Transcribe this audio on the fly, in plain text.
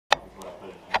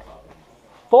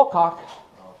Full cock.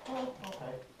 Okay.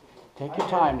 Take your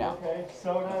time now. Okay,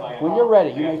 soda. When you're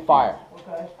ready, you may fire.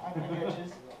 Okay, I can get you.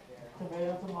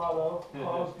 Tomato, tomato,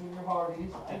 close to your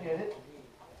Hardee's. I get it.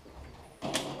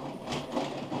 Okay,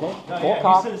 No, full yeah, he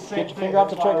cock. said the same Get your thing, finger off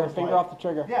the that's why I trigger. was Finger like- off the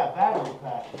trigger. Yeah, battery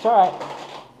pack. It's all right.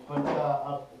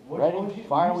 But Ready? what was you,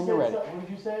 Fire you when said you're ready. What did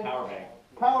you say? Power bank.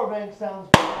 Power bank sounds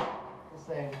the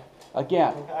same.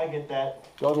 Again. Okay, I get that.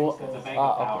 Go to. It's a bank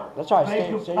of power. Okay. That's all right. Bank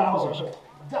Stay of in your power. position.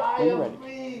 Die When you're of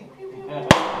ready. me.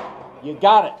 You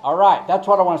got it. All right. That's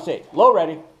what I want to see. Low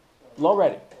ready. Low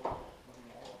ready.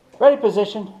 Ready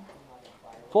position.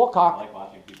 Full I cock. like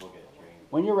watching people get trained.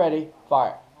 When you're ready,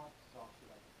 fire.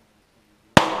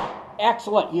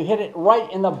 Excellent. You hit it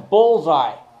right in the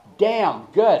bullseye. Damn.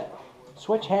 Good.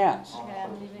 Switch hands. Okay,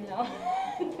 I'm leaving now.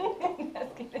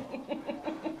 Just kidding.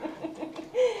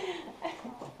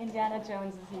 Indiana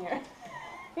Jones is here.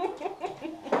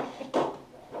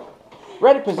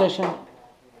 Ready position.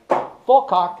 Full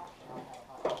cock.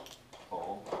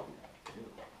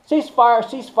 Cease fire.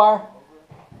 Cease fire.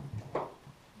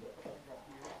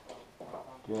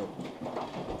 Good.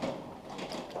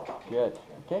 Good.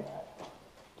 Okay.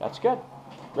 That's good.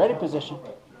 Ready position.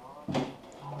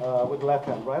 With left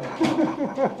hand, right?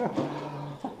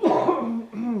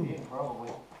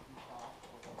 Probably.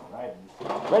 Right.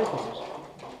 Ready position.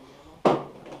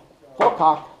 Full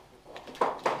cock.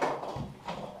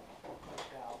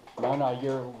 No,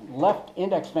 your left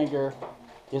index finger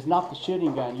is not the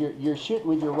shooting gun. You're shooting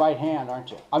with your right hand,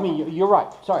 aren't you? I mean, you're right.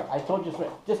 Sorry, I told you straight.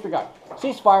 Disregard.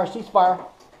 Cease fire. Cease fire.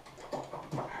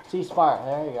 Cease fire.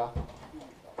 There you go.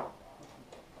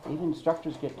 Even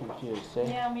instructors get confused. See?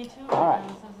 Yeah, me too. All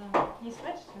right. You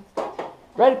switched. It's good.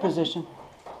 Ready position.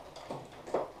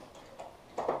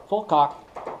 Full cock.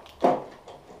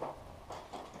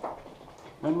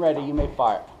 When ready, you may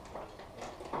fire.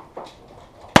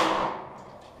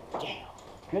 Damn.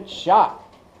 Good shot.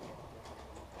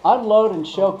 Unload and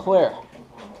show clear.